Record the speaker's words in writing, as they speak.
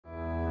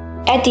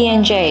At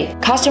D&J,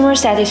 customer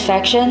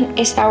satisfaction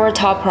is our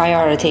top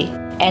priority,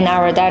 and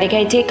our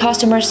dedicated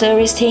customer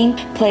service team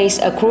plays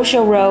a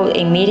crucial role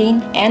in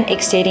meeting and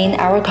exceeding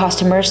our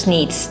customers'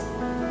 needs.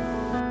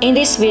 In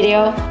this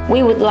video,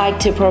 we would like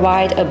to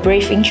provide a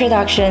brief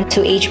introduction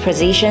to each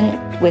position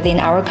within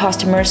our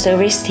customer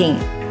service team.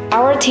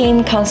 Our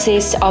team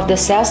consists of the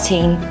sales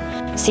team,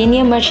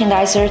 senior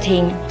merchandiser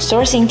team,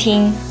 sourcing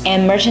team,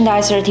 and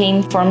merchandiser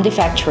team from the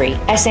factory.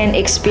 As an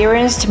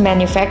experienced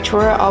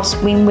manufacturer of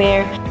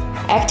swimwear,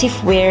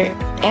 activewear,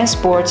 and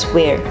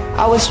sportswear,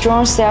 our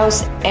strong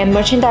sales and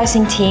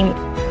merchandising team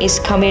is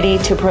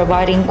committed to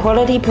providing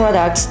quality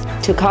products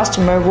to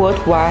customers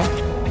worldwide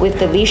with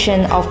the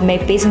vision of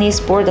make business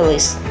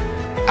borderless.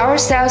 Our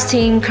sales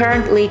team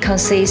currently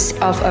consists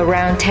of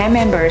around 10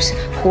 members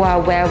who are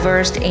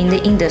well-versed in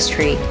the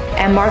industry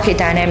and market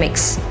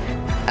dynamics,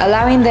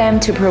 allowing them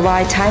to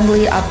provide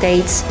timely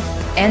updates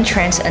and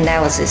trend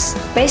analysis.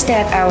 Based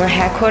at our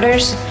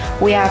headquarters,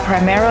 we are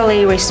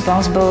primarily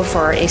responsible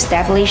for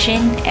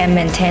establishing and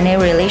maintaining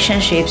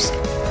relationships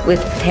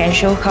with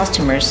potential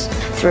customers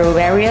through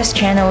various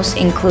channels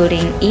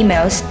including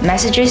emails,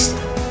 messages,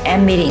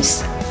 and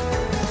meetings.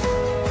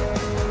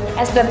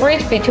 As the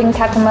bridge between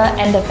customer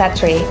and the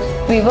factory,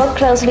 we work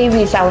closely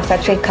with our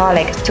factory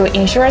colleagues to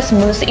ensure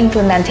smooth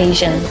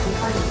implementation.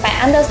 By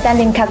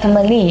understanding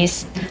customer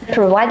needs,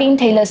 providing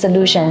tailored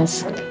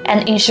solutions,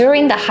 and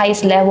ensuring the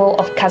highest level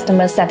of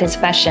customer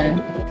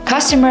satisfaction,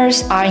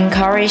 customers are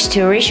encouraged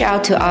to reach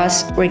out to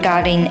us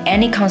regarding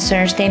any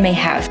concerns they may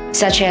have,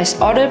 such as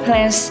order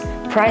plans,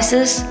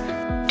 prices,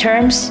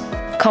 terms,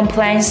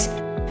 complaints,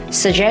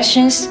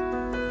 suggestions,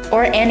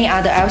 or any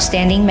other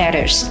outstanding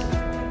matters.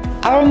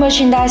 Our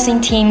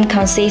merchandising team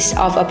consists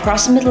of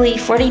approximately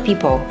 40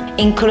 people,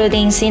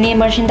 including senior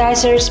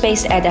merchandisers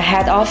based at the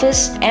head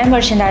office and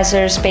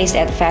merchandisers based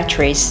at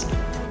factories.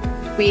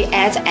 We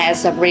act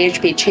as a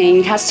bridge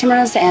between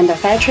customers and the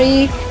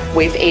factory,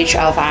 with each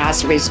of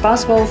us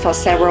responsible for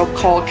several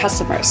core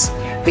customers.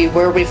 We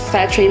work with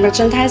factory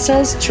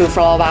merchandisers to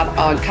follow up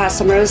on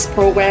customers'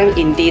 program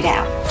in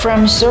detail.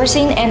 From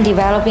sourcing and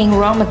developing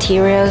raw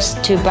materials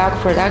to bulk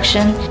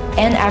production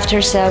and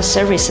after-sales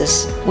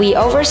services, we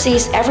oversee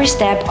every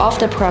step of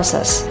the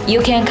process.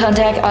 You can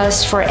contact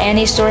us for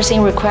any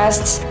sourcing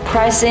requests,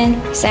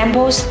 pricing,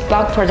 samples,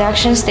 bulk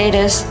production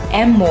status,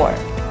 and more.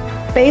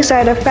 Based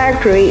at the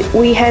factory,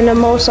 we handle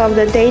most of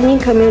the daily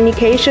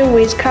communication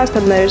with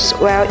customers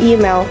via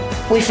email.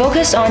 We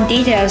focus on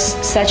details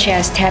such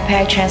as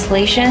tag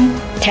translation,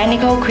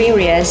 technical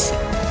queries,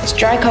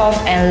 strike-off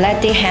and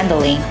let date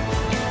handling,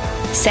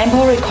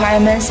 sample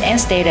requirements and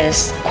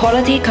status,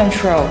 quality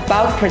control,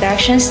 bulk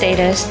production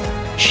status,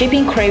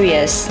 shipping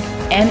queries,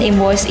 and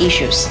invoice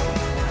issues.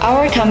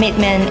 Our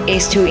commitment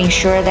is to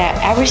ensure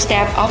that every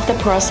step of the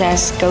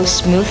process goes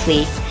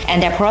smoothly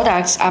and that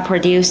products are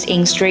produced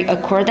in strict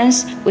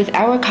accordance with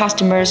our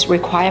customers'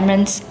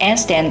 requirements and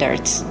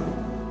standards.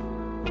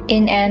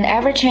 In an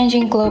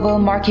ever-changing global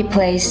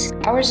marketplace,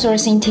 our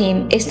sourcing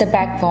team is the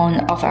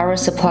backbone of our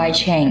supply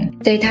chain.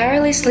 They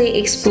tirelessly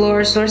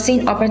explore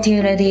sourcing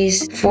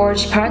opportunities,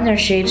 forge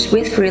partnerships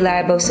with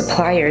reliable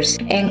suppliers,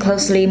 and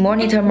closely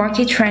monitor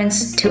market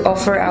trends to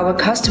offer our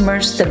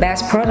customers the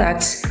best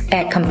products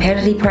at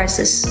competitive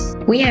prices.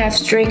 We have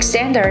strict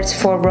standards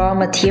for raw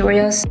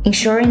materials,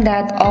 ensuring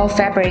that all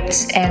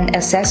fabrics and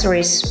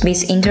accessories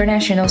meet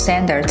international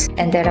standards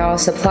and that our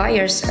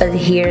suppliers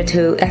adhere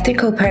to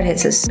ethical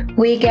practices.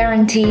 We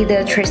guarantee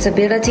the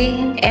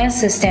traceability and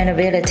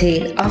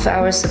sustainability of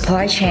our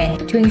supply chain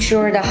to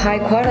ensure the high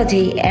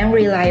quality and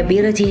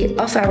reliability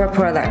of our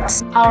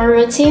products. Our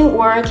routine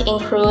work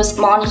includes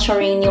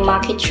monitoring new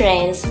market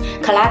trends,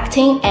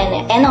 collecting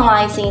and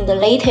analyzing the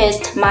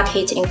latest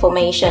market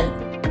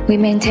information. We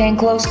maintain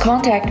close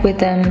contact with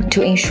them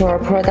to ensure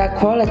product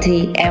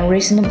quality and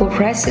reasonable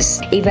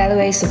prices,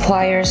 evaluate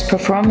suppliers'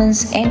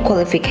 performance and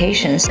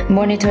qualifications,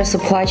 monitor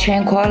supply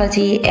chain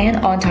quality and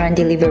on-time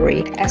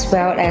delivery, as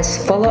well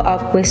as follow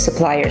up with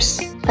suppliers.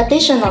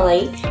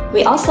 Additionally,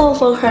 we also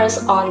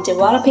focus on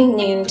developing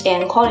new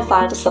and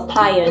qualified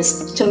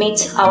suppliers to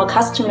meet our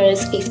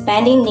customers'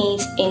 expanding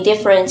needs in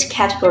different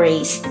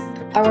categories.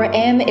 Our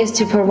aim is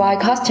to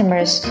provide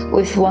customers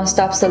with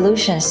one-stop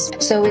solutions,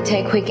 so we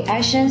take quick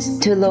actions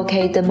to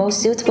locate the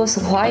most suitable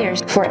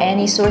suppliers for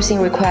any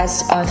sourcing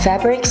requests on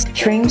fabrics,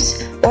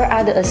 trims, or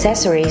other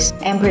accessories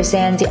and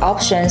present the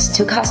options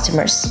to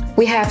customers.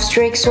 We have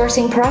strict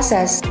sourcing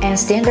process and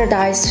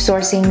standardized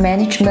sourcing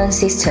management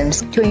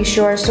systems to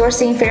ensure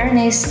sourcing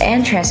fairness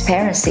and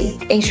transparency,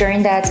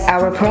 ensuring that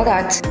our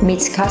product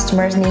meets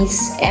customers'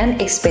 needs and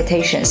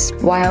expectations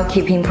while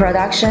keeping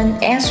production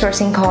and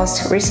sourcing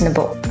costs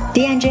reasonable.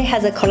 D&J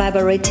has a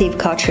collaborative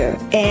culture,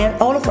 and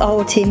all of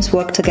our teams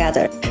work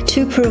together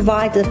to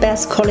provide the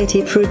best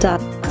quality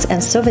products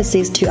and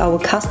services to our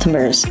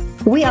customers.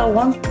 We are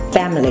one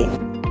family.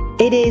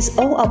 It is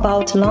all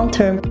about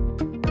long-term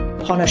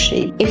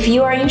partnership. If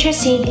you are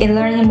interested in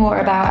learning more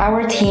about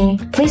our team,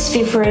 please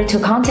feel free to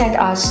contact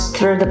us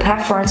through the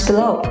platforms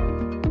below.